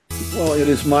Well, it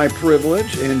is my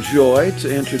privilege and joy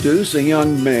to introduce a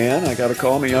young man. I got to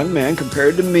call him a young man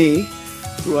compared to me,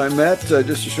 who I met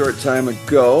just a short time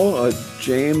ago.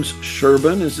 James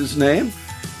Sherbin is his name,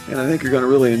 and I think you're going to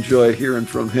really enjoy hearing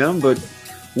from him. But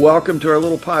welcome to our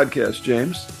little podcast,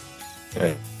 James.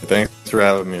 Hey, thanks for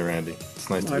having me, Randy. It's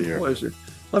nice to My be here. pleasure.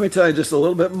 Let me tell you just a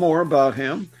little bit more about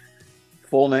him.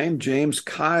 Full name, James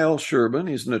Kyle Sherbin.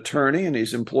 He's an attorney and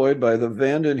he's employed by the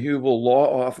Den Heuvel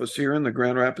Law Office here in the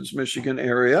Grand Rapids, Michigan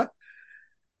area.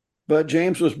 But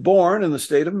James was born in the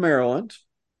state of Maryland,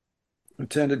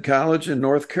 attended college in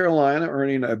North Carolina,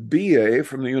 earning a BA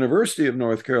from the University of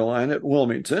North Carolina at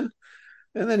Wilmington.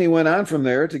 And then he went on from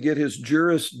there to get his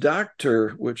Juris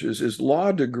Doctor, which is his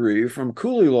law degree from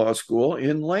Cooley Law School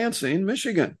in Lansing,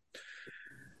 Michigan.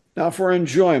 Now, for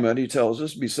enjoyment, he tells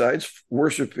us, besides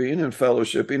worshiping and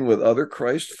fellowshipping with other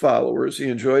Christ followers, he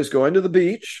enjoys going to the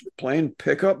beach, playing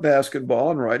pickup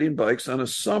basketball, and riding bikes on a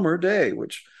summer day,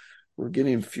 which we're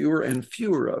getting fewer and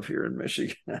fewer of here in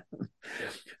Michigan.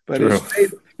 But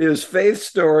his faith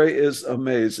story is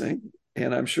amazing,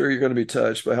 and I'm sure you're going to be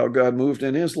touched by how God moved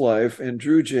in his life and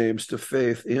drew James to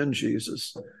faith in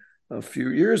Jesus a few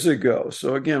years ago.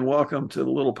 So again, welcome to the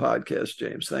little podcast,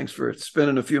 James. Thanks for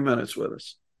spending a few minutes with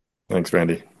us. Thanks,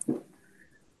 Randy.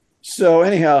 So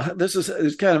anyhow,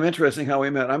 it's kind of interesting how we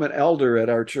met. I'm an elder at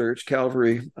our church,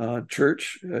 Calvary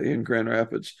Church in Grand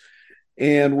Rapids,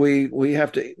 and we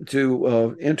have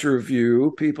to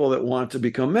interview people that want to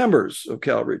become members of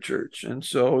Calvary Church. And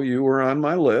so you were on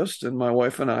my list, and my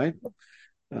wife and I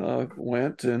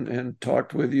went and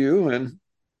talked with you, and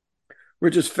we're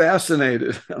just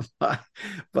fascinated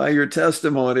by your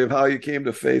testimony of how you came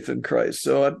to faith in Christ.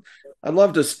 So I'd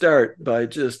love to start by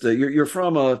just you're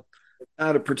from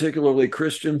not a particularly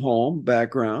Christian home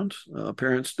background.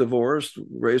 Parents divorced,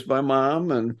 raised by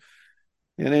mom, and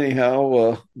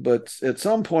anyhow, but at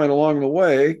some point along the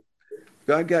way,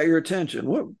 God got your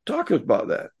attention. Talk about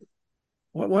that?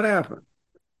 What happened?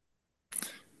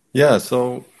 Yeah,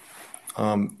 so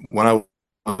when I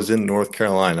was in North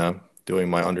Carolina doing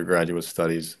my undergraduate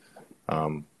studies,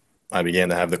 I began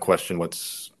to have the question, what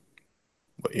is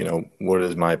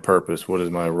my purpose? What is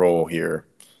my role here?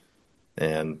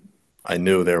 And I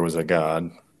knew there was a God,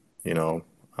 and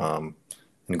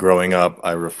growing up,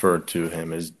 I referred to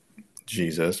him as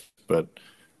Jesus, but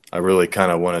I really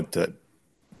kind of wanted to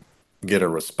get a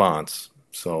response.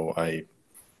 So I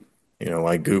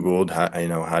Googled how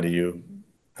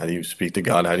do you speak to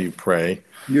God? How do you pray?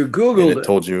 You And Googled it. it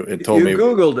told You me,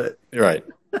 Googled it. right,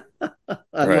 I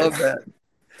right. love that.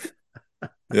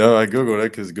 Yeah, I Googled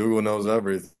it because Google knows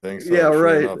everything. Yeah, So sure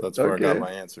right. enough, that's where I got Okay.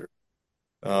 my answer.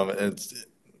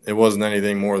 It wasn't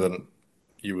anything more than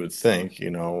you would think,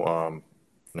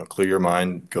 clear your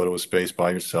mind, go to a space by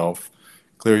yourself,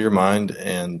 clear your mind,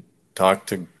 and talk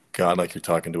to God like you're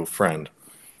talking to a friend.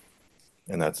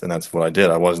 And that's what I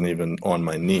did. I wasn't even on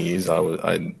my knees.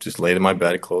 I just laid in my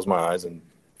bed, closed my eyes, and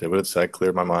did what it said,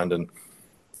 cleared my mind, and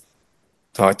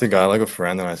talked to God like a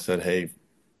friend. And I said, "Hey,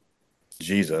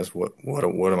 Jesus, what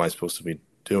am I supposed to be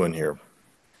doing here?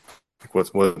 Like,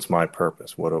 what's my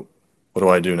purpose? What do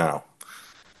I do now?"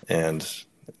 And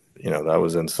that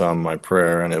was in my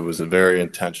prayer, and it was a very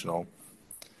intentional.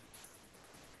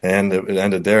 And it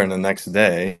ended there. And the next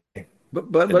day,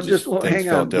 But just things hang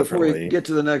felt on before we differently. get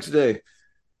to the next day.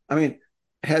 I mean,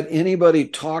 had anybody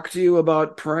talked to you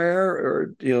about prayer,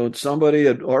 or somebody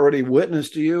had already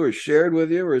witnessed to you or shared with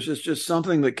you, or is this just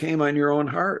something that came on your own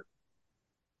heart?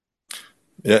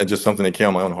 Yeah, just something that came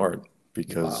on my own heart Wow.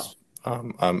 because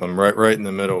I'm right in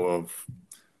the middle of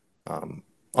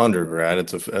undergrad.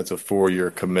 It's a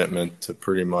 4-year commitment to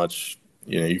pretty much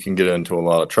you can get into a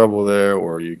lot of trouble there,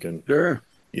 or you can Sure.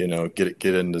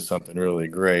 get into something really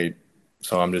great.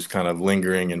 So I'm just kind of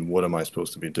lingering in what am I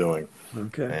supposed to be doing,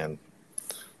 Okay. and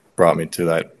brought me to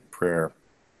that prayer.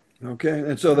 Okay.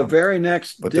 And so the Um, very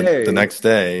next but the day, next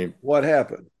day, what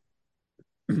happened?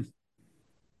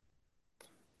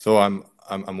 so I'm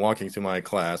walking to my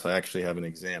class. I actually have an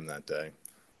exam that day.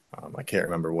 I can't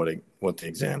remember what the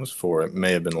exam was for. It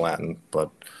may have been Latin,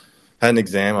 but had an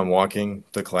exam. I'm walking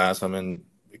to class. I'm in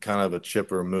kind of a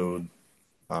chipper mood.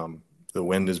 The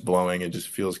wind is blowing. It just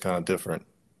feels kind of different.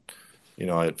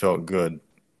 It felt good.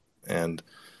 And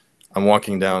I'm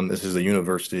walking down. This is the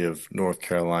University of North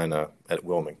Carolina at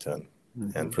Wilmington.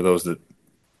 And Mhm. for those that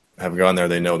have gone there,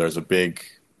 they know there's a big,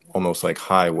 almost like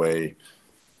highway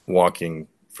walking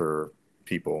for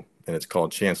people, and it's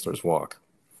called Chancellor's Walk.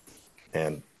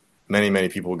 And many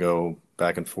people go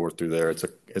back and forth through there.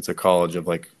 It's a college of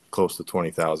like close to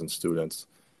 20,000 students,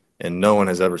 and no one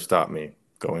has ever stopped me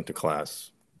going to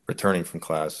class, returning from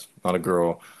class. Not a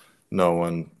girl, no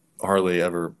one, hardly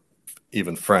ever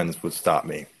even friends would stop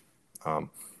me.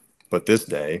 But this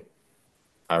day,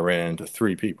 I ran into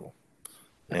three people.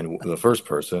 And the first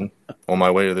person on my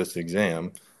way to this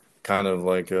exam, kind of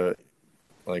like a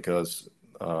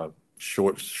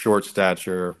short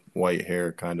stature, white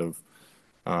hair, kind of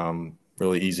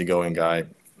really easygoing guy,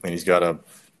 and he's got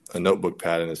a notebook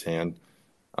pad in his hand,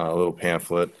 a little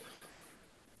pamphlet,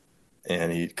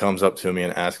 and he comes up to me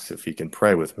and asks if he can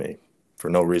pray with me for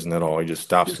no reason at all. He just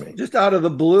stops me. Just out of the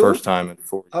blue, First time in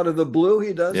 4 years. out of the blue,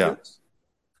 he does Yeah, this.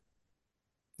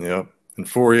 yeah. In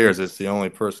 4 years, it's the only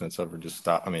person that's ever just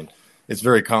stopped. I mean, it's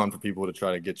very common for people to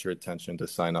try to get your attention to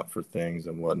sign up for things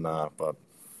and whatnot, but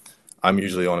I'm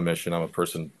usually on a mission. I'm a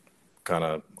person kind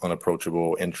of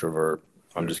unapproachable, introvert.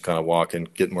 I'm Sure. just kind of walking,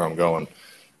 getting where I'm going.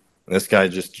 And this guy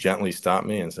just gently stopped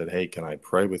me and said, "Hey, can I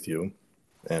pray with you?"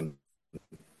 And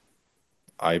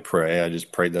I pray. I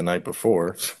just prayed the night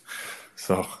before.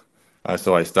 So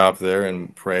I stopped there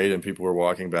and prayed, and people were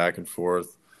walking back and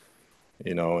forth,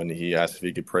 and he asked if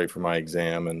he could pray for my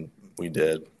exam, and we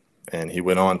did. And he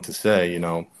went on to say,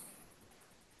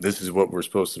 this is what we're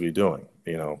supposed to be doing.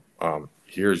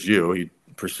 Here's you. He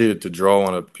proceeded to draw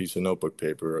on a piece of notebook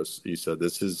paper. He said,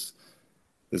 this is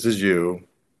you,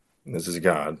 and this is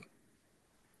God,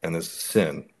 and this is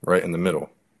sin right in the middle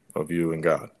of you and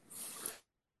God.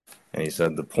 And he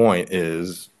said, the point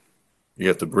is you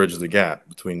have to bridge the gap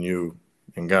between you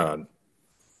and God.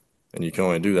 And you can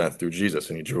only do that through Jesus.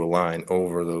 And he drew a line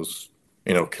over those,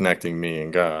 connecting me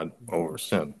and God over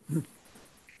sin. And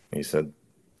he said,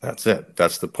 that's it.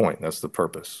 That's the point. That's the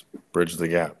purpose. Bridge the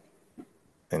gap.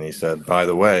 And he said, by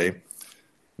the way,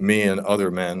 me and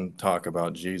other men talk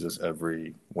about Jesus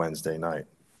every Wednesday night.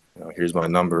 Here's my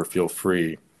number. Feel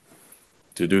free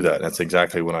to do that. That's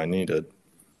exactly what I needed.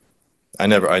 I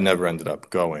never ended up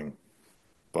going,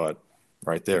 but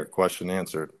right there, question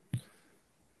answered.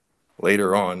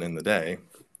 Later on in the day,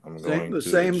 I'm going The to the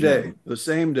same day, gym, the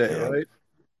same day, and right?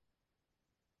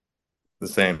 the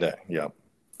same day, yeah,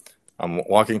 I'm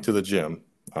walking to the gym,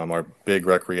 our big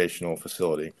recreational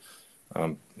facility.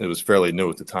 It was fairly new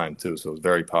at the time too, so it was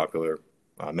very popular.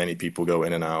 Many people go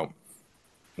in and out.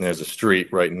 And there's a street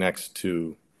right next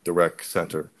to the rec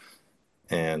center,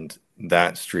 and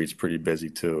that street's pretty busy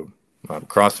too. I'm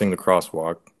crossing the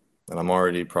crosswalk, and I'm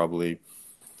already probably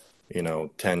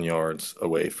 10 yards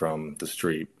away from the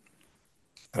street.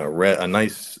 A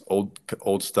nice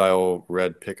old style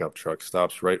red pickup truck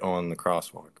stops right on the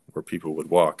crosswalk where people would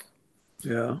walk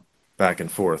Yeah. back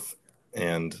and forth,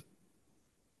 and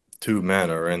two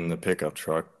men are in the pickup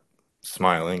truck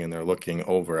smiling, and they're looking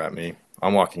over at me.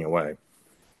 I'm walking away,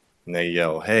 and they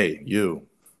yell, "Hey, you."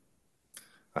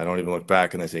 I don't even look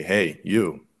back, and they say, "Hey,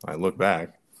 you." I look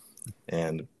back,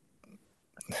 and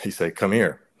they say, "Come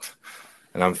here."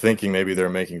 And I'm thinking maybe they're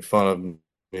making fun of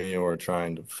me or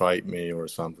trying to fight me or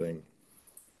something.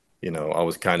 I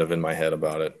was kind of in my head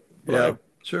about it, but Yeah. I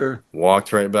Sure.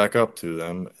 walked right back up to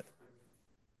them.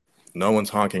 No one's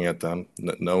honking at them.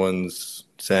 No one's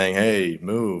saying, "Hey,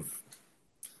 move."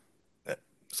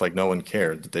 It's like no one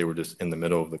cared that they were just in the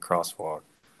middle of the crosswalk.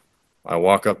 I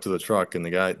walk up to the truck, and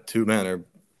two men are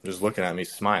just looking at me,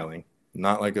 smiling.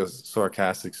 Not like a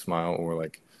sarcastic smile or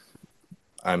like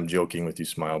I'm joking with you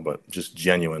smile, but just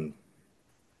genuine.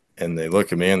 And they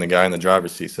look at me, and the guy in the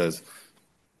driver's seat says,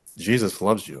 "Jesus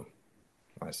loves you."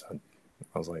 I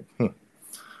was like, hmm.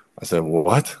 I said, "Well,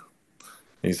 what?"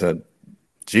 He said,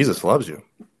 "Jesus loves you."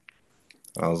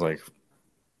 I was like,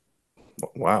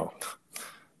 "Wow."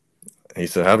 He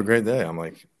said, "Have a great day." I'm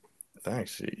like,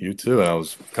 "Thanks, you too." And I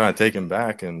was kind of taken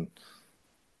back, and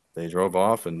they drove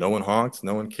off, and no one honked.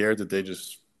 No one cared that they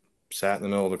just sat in the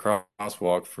middle of the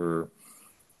crosswalk for,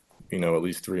 at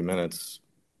least 3 minutes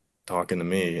talking to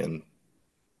me, and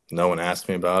no one asked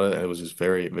me about it. It was just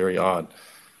very, very odd.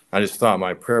 I just thought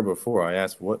my prayer before, I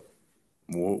asked, what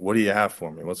do you have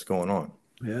for me? What's going on?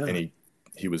 And Yeah.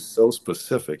 he was so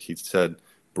specific. He said,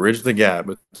 bridge the gap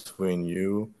between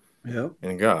you Yeah.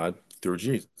 and God through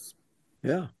Jesus,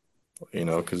 Yeah.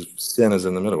 because sin is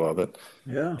in the middle of it.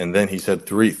 Yeah. And then he said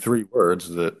three words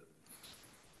that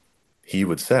he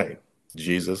would say,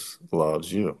 Jesus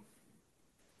loves you.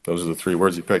 Those are the three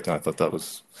words he picked. And I thought that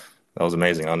was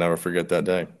amazing. I'll never forget that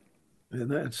day.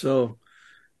 And so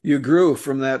you grew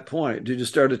from that point. Did you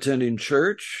start attending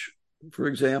church, for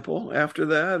example, after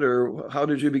that, or how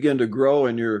did you begin to grow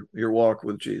in your walk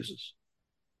with Jesus?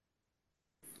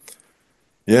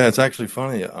 Yeah, it's actually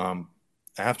funny.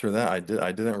 After that, I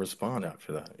didn't respond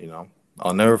after that.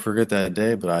 I'll never forget that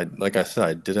day. But like I said,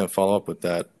 I didn't follow up with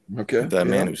that Okay. man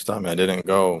Yeah. who stopped me. I didn't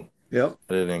go. Yep.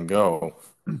 I didn't go.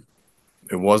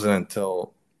 It wasn't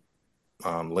until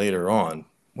later on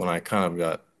when I kind of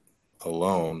got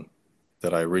alone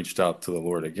that I reached out to the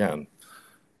Lord again.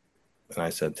 And I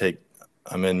said,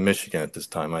 I'm in Michigan at this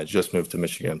time. I just moved to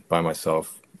Michigan by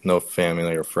myself, no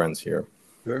family or friends here.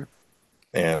 Sure.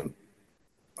 And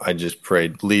I just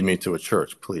prayed, lead me to a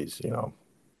church, please.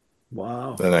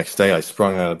 Wow. The next day I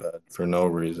sprung out of bed for no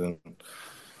reason.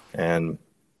 And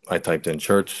I typed in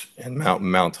church, and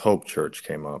Mount Hope Church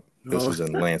came up. This Oh, is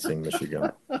in Lansing,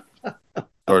 Michigan.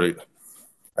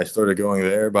 I started going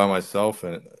there by myself,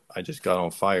 and I just got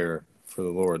on fire for the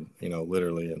Lord,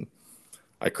 literally. And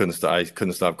I couldn't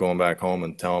stop going back home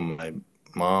and telling my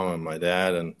mom and my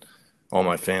dad and all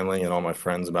my family and all my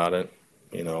friends about it.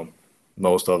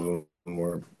 Most of them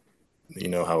were,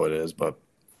 how it is, but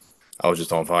I was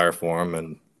just on fire for them,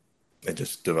 and it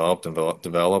just developed and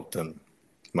developed. And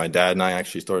my dad and I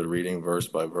actually started reading verse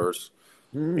by verse,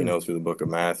 mm, through the book of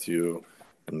Matthew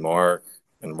and Mark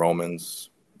and Romans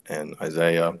and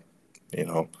Isaiah, you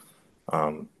know.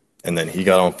 And then he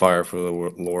got on fire for the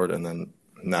Lord, and then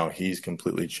now he's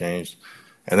completely changed.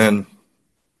 And then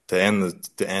to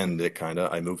end it,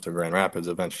 I moved to Grand Rapids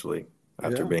eventually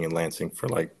after yeah. being in Lansing for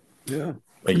like Yeah.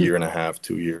 a year and a half,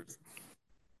 2 years.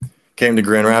 Came to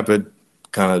Grand Rapids,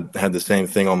 kind of had the same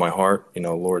thing on my heart,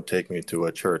 Lord, take me to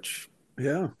a church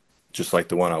Yeah. just like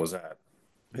the one I was at.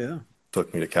 Yeah.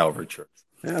 Took me to Calvary Church.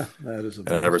 Yeah. That is And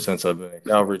ever amazing. since I've been at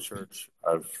Calvary Church,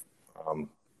 I've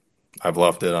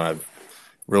loved it. And I've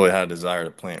really had a desire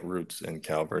to plant roots in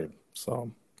Calvary.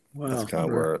 So that's Wow. kind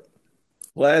of We're where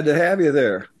glad to have you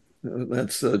there.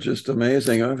 That's just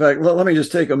amazing. In fact, let me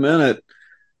just take a minute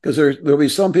because there'll be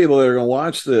some people that are going to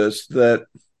watch this that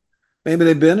maybe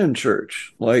they've been in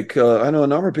church. Like I know a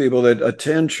number of people that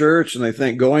attend church and they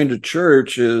think going to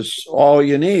church is all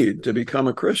you need to become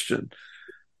a Christian.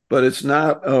 But it's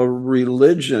not a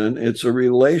religion, it's a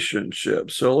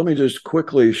relationship. So let me just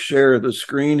quickly share the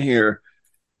screen here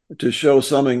to show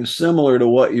something similar to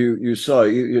what you saw.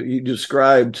 You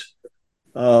described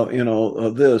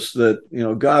this,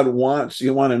 that God wants,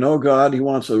 you want to know God, he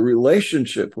wants a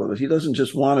relationship with us. He doesn't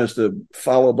just want us to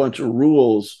follow a bunch of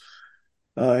rules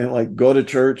and like go to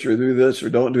church or do this or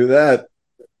don't do that.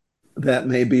 That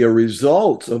may be a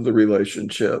result of the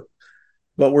relationship,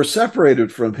 but we're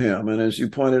separated from him. And as you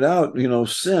pointed out,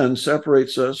 sin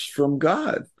separates us from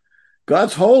God.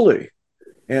 God's holy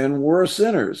and we're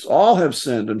sinners. All have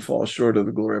sinned and fall short of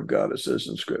the glory of God, it says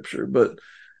in scripture. But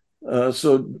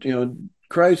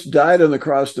Christ died on the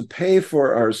cross to pay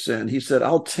for our sin. He said,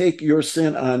 I'll take your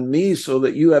sin on me so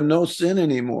that you have no sin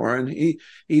anymore. And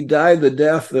he died the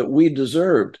death that we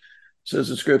deserved. It says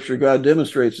in scripture, God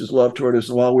demonstrates his love toward us.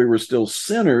 And while we were still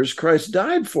sinners, Christ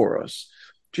died for us.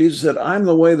 Jesus said, I'm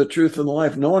the way, the truth, and the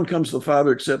life. No one comes to the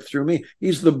Father except through me.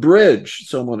 He's the bridge,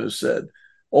 someone has said,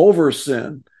 over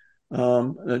sin.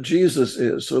 Jesus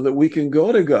is, so that we can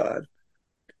go to God.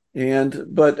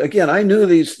 But again, I knew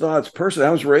these thoughts personally.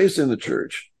 I was raised in the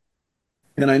church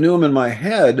and I knew them in my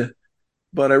head,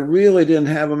 but I really didn't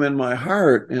have them in my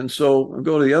heart. And so I'll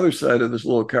go to the other side of this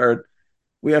little card.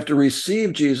 We have to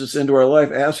receive Jesus into our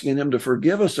life, asking him to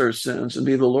forgive us our sins and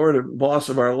be the Lord and boss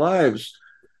of our lives.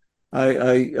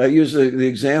 I use the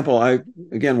example.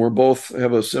 We both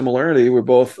have a similarity. We've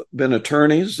both been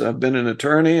attorneys. I've been an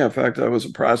attorney. In fact, I was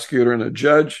a prosecutor and a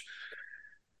judge.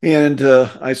 And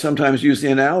I sometimes use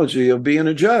the analogy of being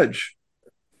a judge.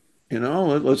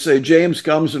 Let's say James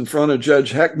comes in front of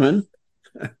Judge Heckman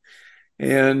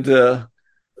and,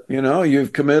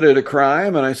 you've committed a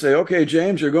crime. And I say, okay,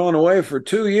 James, you're going away for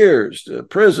 2 years to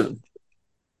prison.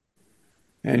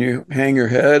 And you hang your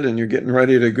head and you're getting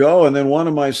ready to go. And then one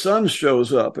of my sons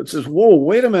shows up and says, whoa,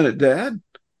 wait a minute, Dad.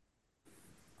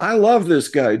 I love this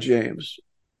guy, James.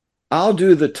 I'll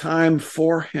do the time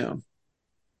for him.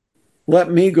 Let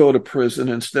me go to prison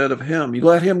instead of him. You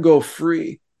let him go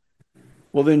free.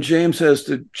 Well, then James has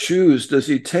to choose. Does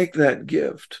he take that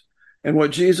gift? And what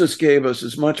Jesus gave us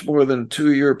is much more than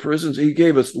 2-year prisons. He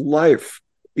gave us life,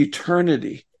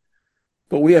 eternity.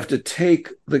 But we have to take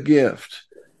the gift.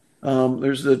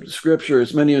 There's the scripture,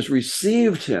 as many as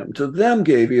received him, to them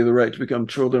gave he the right to become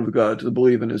children of God, to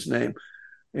believe in his name.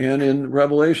 And in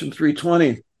Revelation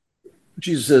 3:20,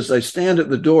 Jesus says, I stand at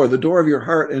the door of your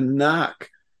heart and knock.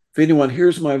 If anyone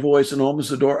hears my voice and opens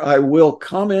the door, I will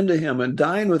come into him and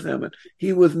dine with him, and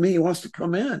he with me. He wants to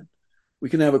come in. We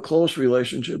can have a close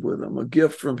relationship with him, a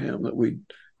gift from him that we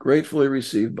gratefully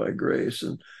receive by grace.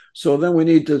 And so then we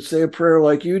need to say a prayer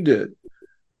like you did.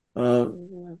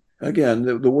 Again,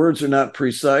 the words are not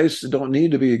precise. They don't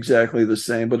need to be exactly the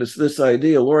same, but it's this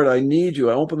idea, Lord, I need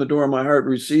you. I open the door of my heart,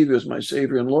 receive you as my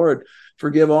Savior and Lord.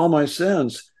 Forgive all my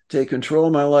sins. Take control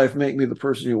of my life. Make me the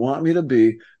person you want me to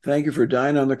be. Thank you for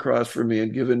dying on the cross for me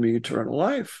and giving me eternal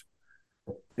life.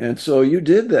 And so you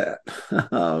did that.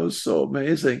 It was so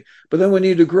amazing. But then we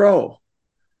need to grow.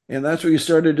 And that's what you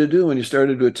started to do when you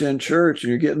started to attend church and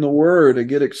you're getting the word and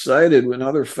get excited when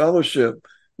other fellowship.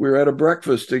 We were at a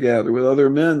breakfast together with other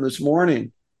men this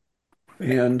morning.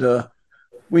 And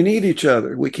we need each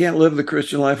other. We can't live the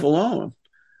Christian life alone.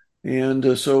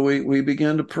 And so we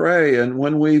began to pray. And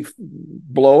when we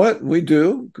blow it, we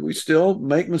do. We still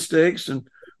make mistakes and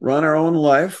run our own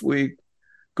life. We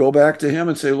go back to him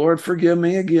and say, Lord, forgive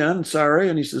me again. Sorry.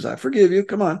 And he says, I forgive you.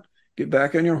 Come on, get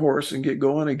back on your horse and get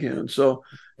going again. So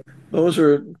those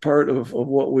are part of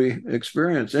what we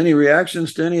experience. Any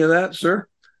reactions to any of that, sir?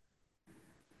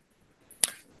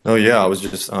 Oh yeah, I was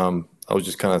just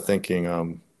kind of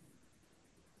thinking,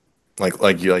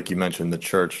 like you mentioned the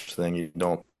church thing. You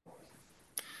don't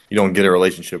get a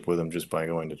relationship with them just by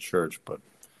going to church, but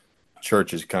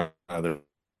church is kind of the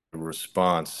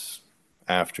response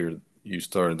after you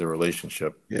started the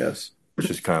relationship, Yes. which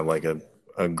is kind of like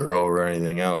a girl or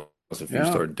anything else. If you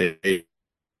Yeah. start dating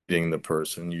the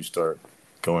person, you start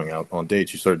going out on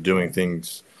dates, you start doing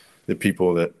things that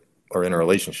people that are in a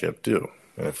relationship do.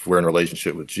 And if we're in a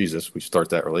relationship with Jesus, we start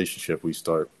that relationship, we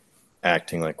start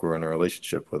acting like we're in a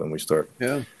relationship with him. We start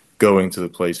Yeah. going to the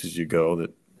places you go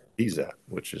that he's at,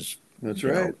 which is, That's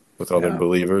right. with other Yeah.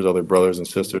 believers, other brothers and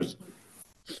sisters.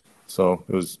 So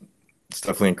it's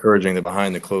definitely encouraging that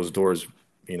behind the closed doors,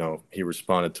 he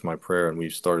responded to my prayer and we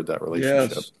started that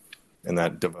relationship, Yes. and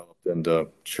that developed into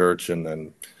church and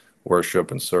then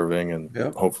worship and serving and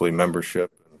Yep. hopefully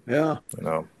membership. Yeah. You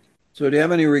know, So, do you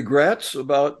have any regrets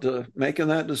about making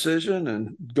that decision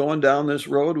and going down this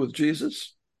road with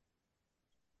Jesus?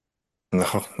 no,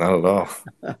 not at all.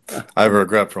 I have a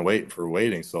regret for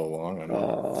waiting so long. I mean,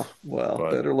 Oh, well,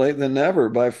 but better late than never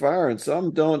by far. And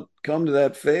some don't come to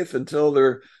that faith until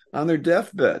they're on their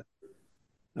deathbed.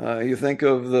 You think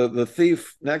of the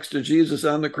thief next to Jesus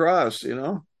on the cross,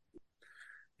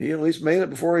 he at least made it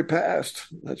before he passed.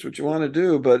 That's what you want to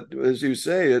do. But as you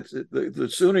say, the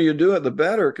sooner you do it, the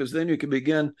better, because then you can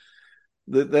begin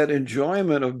that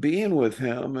enjoyment of being with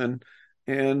him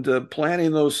and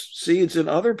planting those seeds in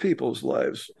other people's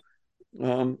lives.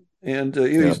 And yeah,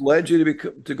 he's led you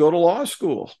to go to law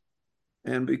school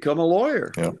and become a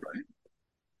lawyer. yeah,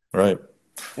 right.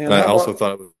 And And I how also about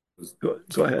thought it was go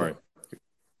ahead? sorry.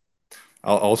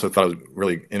 I also thought it was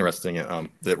really interesting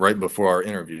that right before our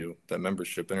interview, that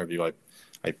membership interview,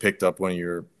 I picked up one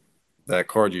of that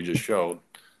card you just showed,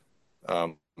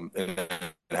 and it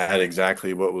had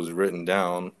exactly what was written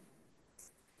down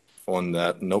on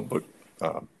that notebook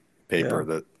uh, Yeah, paper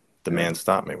that the yeah. man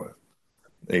stopped me with.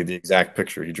 The exact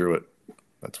picture, he drew it.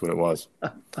 That's what it was,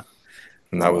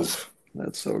 and that Wow, was,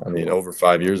 that's so I mean, cool. over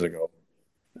 5 years ago.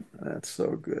 That's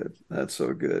so good. That's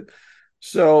so good.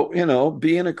 So,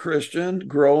 being a Christian,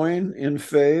 growing in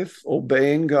faith,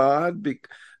 obeying God,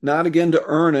 not again to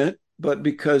earn it, but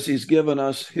because He's given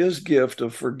us His gift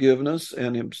of forgiveness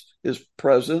and His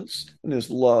presence and His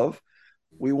love,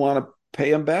 we want to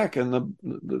pay Him back. And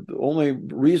the only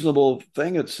reasonable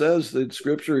thing it says that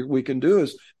Scripture we can do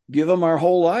is give Him our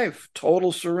whole life,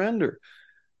 total surrender.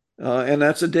 And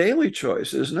that's a daily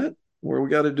choice, isn't it? Where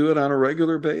we got to do it on a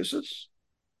regular basis.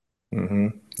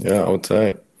 Yeah, I would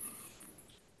say,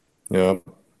 yeah,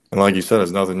 and like you said,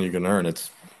 it's nothing you can earn.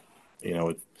 You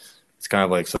know, it's kind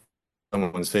of like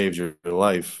someone saves your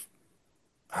life.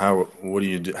 What do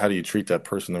you do? How do you treat that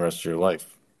person the rest of your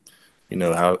life?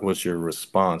 What's your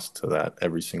response to that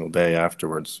every single day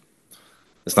afterwards?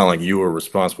 It's not like you were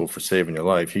responsible for saving your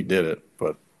life. He did it,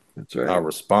 but That's right. our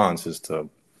response is to,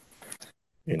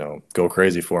 go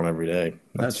crazy for him every day.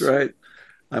 That's That's right.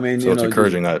 I mean, so it's just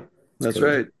encouraging that it's that's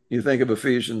encouraging. right. You think of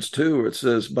Ephesians 2, where it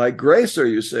says, by grace are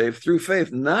you saved through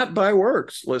faith, not by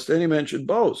works, lest any man should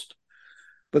boast.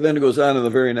 But then it goes on in the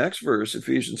very next verse,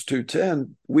 Ephesians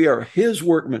 2:10, we are his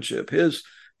workmanship, his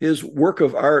work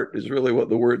of art is really what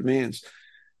the word means,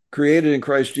 created in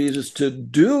Christ Jesus to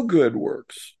do good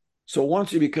works. So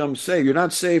once you become saved, you're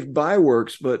not saved by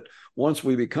works, but once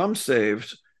we become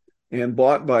saved, and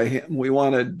bought by him, we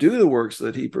want to do the works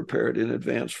that he prepared in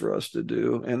advance for us to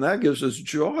do. And that gives us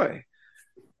joy.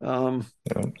 Um,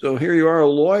 Yeah. so here you are, a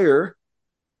lawyer.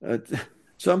 Uh,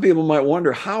 some people might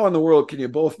wonder, how in the world can you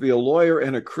both be a lawyer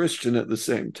and a Christian at the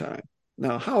same time?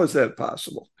 Now, how is that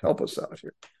possible? Help us out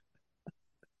here.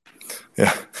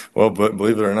 Yeah. Well, but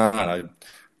believe it or not,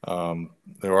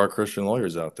 there are Christian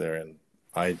lawyers out there, and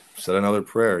I said another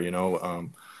prayer. It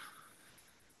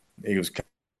was kind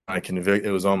of convict.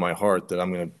 It was on my heart that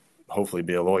I'm going to hopefully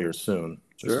be a lawyer soon.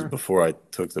 This is Sure. before I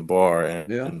took the bar,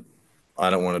 Yeah. and I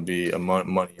don't want to be a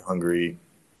money hungry,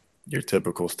 your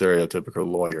typical stereotypical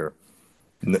lawyer.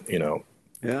 You know,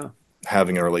 Yeah.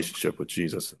 having a relationship with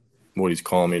Jesus, what he's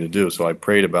calling me to do. So I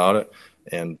prayed about it,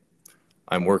 and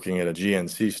I'm working at a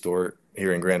GNC store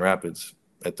here in Grand Rapids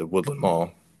at the Woodland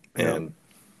Mall, Yeah. and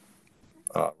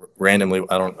randomly,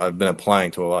 I've been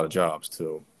applying to a lot of jobs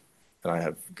too, and I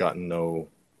have gotten no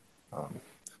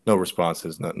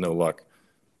responses, no luck.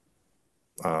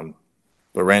 But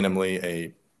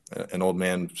randomly, an old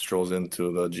man strolls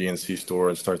into the GNC store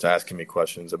and starts asking me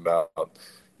questions about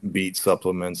beet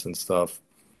supplements and stuff.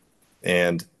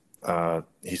 And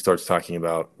he starts talking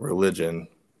about religion.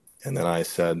 And then I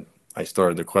started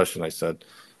the question. I said,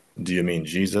 "Do you mean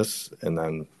Jesus?" And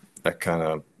then that kind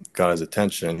of got his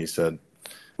attention. He said,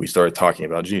 we started talking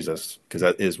about Jesus, because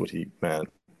that is what he meant.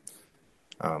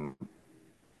 And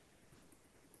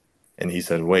he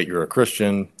said, "Wait, you're a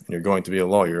Christian and you're going to be a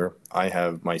lawyer.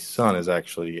 My son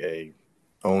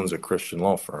owns a Christian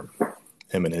law firm,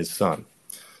 him and his son.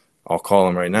 I'll call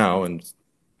him right now and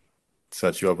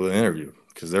set you up with an interview,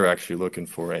 because they're actually looking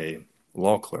for a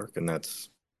law clerk, and that's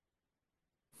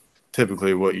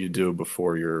typically what you do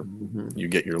before you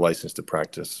get your license to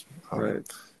practice. Right.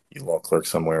 You law clerk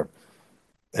somewhere."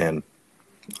 And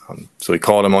so he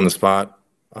called him on the spot.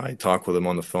 I talked with him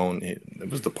on the phone. It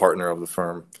was the partner of the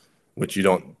firm, which you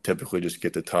don't typically just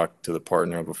get to talk to the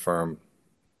partner of a firm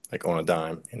like on a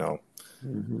dime,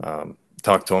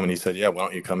 Talked to him, and he said, "Yeah, why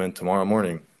don't you come in tomorrow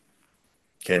morning?"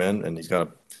 Came in, and he's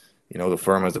got the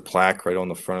firm has a plaque right on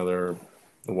the front of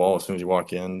the wall as soon as you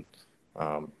walk in.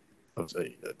 It was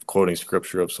a quoting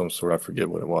scripture of some sort. I forget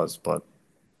what it was, but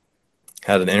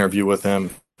had an interview with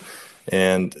him,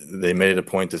 and they made it a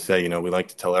point to say, we like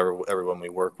to tell everyone we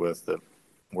work with that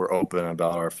we're open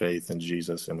about our faith in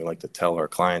Jesus, and we like to tell our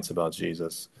clients about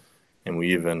Jesus. And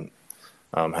we even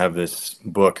have this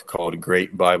book called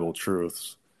Great Bible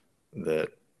Truths that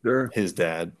Sure. his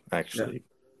dad actually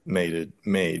made.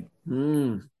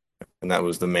 Mm. And that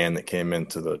was the man that came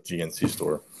into the GNC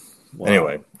store. Wow.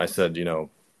 Anyway, I said, no,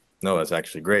 that's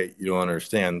actually great. You don't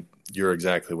understand. You're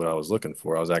exactly what I was looking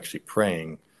for. I was actually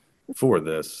praying for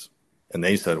this. And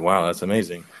they said, "Wow, that's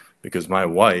amazing." Because my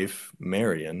wife,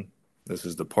 Marion, this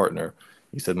is the partner,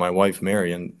 he said, "My wife,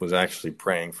 Marion, was actually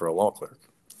praying for a law clerk,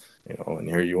 and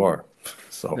here you are."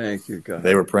 So Thank you, God.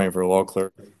 they were praying for a law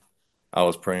clerk. I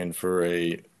was praying for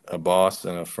a boss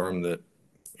and a firm that,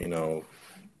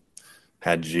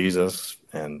 had Jesus,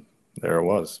 and there it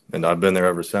was. And I've been there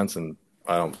ever since, and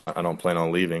I don't plan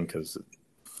on leaving, because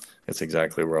it's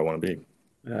exactly where I want to be.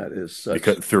 That is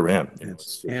Because such through him,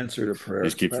 it's answer to he just prayer.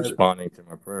 keeps responding to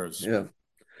my prayers. Yeah.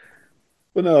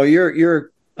 Well, no,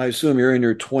 you're I assume you're in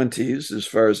your 20s as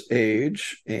far as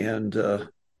age. And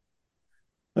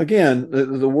again,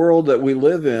 the world that we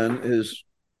live in is,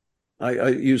 I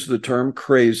use the term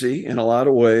crazy in a lot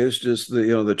of ways, just the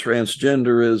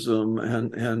transgenderism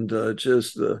and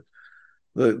just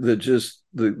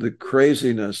the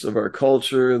craziness of our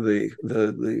culture,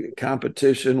 the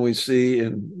competition we see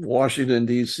in Washington,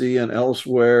 D.C. and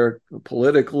elsewhere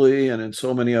politically and in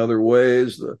so many other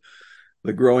ways,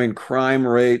 the growing crime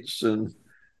rates, and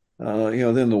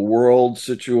then the world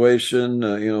situation,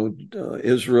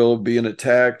 Israel being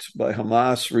attacked by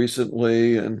Hamas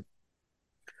recently. And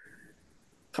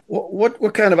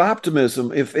what kind of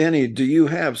optimism, if any, do you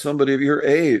have, somebody of your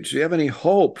age? Do you have any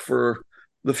hope for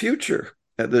the future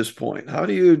at this point? How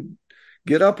do you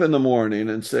get up in the morning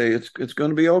and say it's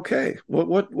going to be okay?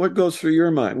 What goes through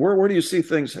your mind? Where do you see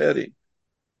things heading?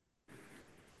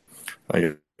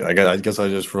 I guess I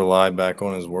just rely back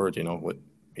on his word. What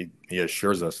he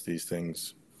assures us these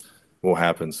things will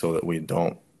happen, so that we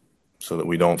don't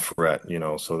fret.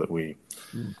 So that we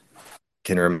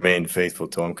can remain faithful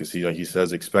to him, because he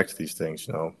says, expect these things.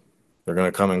 They're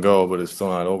going to come and go, but it's still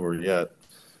not over yet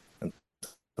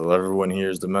until everyone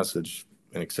hears the message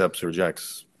and accepts or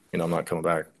rejects. I'm not coming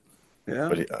back. Yeah.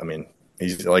 But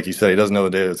he's like you said, he doesn't know the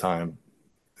day or the time.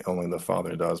 Only the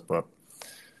Father does. But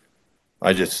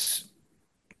I just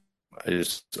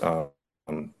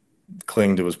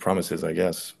cling to his promises, I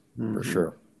guess, for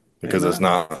sure, because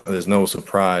Amen. there's no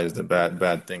surprise that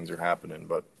bad things are happening.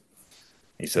 But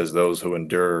he says those who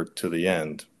endure to the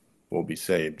end will be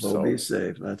saved. We'll So be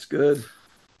saved. That's good.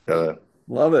 gotta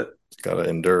Love it.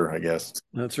 endure, I guess.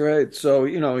 That's right. So,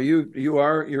 you're in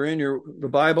the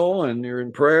Bible, and you're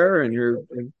in prayer, and you're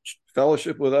in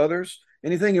fellowship with others.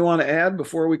 Anything you want to add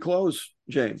before we close,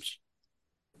 James?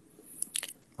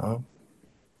 Uh,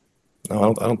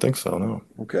 no, I don't think so. No.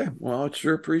 Okay. Well, I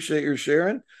sure appreciate your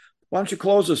sharing. Why don't you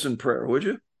close us in prayer, would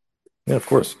you? Yeah, of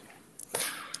course.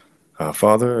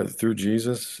 Father, through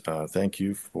Jesus, thank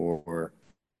you for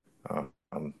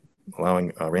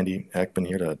allowing Randy Heckman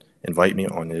here to invite me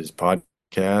on his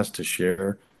podcast to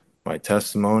share my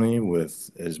testimony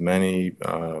with as many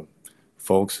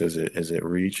folks as it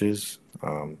reaches.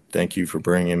 Thank you for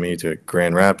bringing me to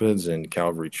Grand Rapids and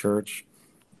Calvary Church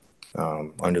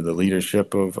under the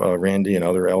leadership of Randy and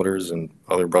other elders and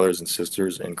other brothers and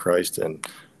sisters in Christ. And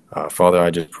Father,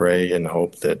 I just pray and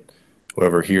hope that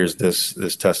whoever hears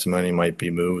this testimony might be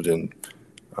moved and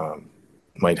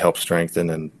might help strengthen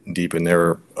and deepen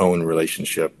their own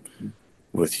relationship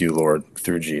with you, Lord,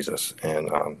 through Jesus.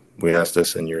 And we ask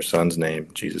this in your Son's name,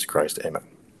 Jesus Christ. Amen.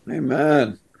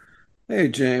 Amen. Hey,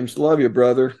 James, love you,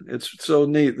 brother. It's so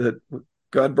neat that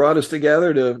God brought us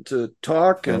together to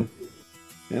talk and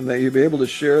that you be able to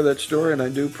share that story. And I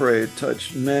do pray it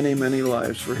touched many, many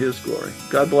lives for his glory.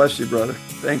 God bless you, brother.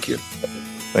 Thank you.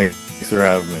 Thanks for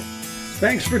having me.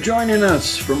 Thanks for joining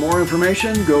us. For more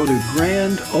information, go to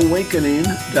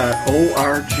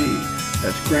grandawakening.org.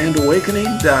 That's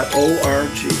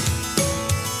grandawakening.org.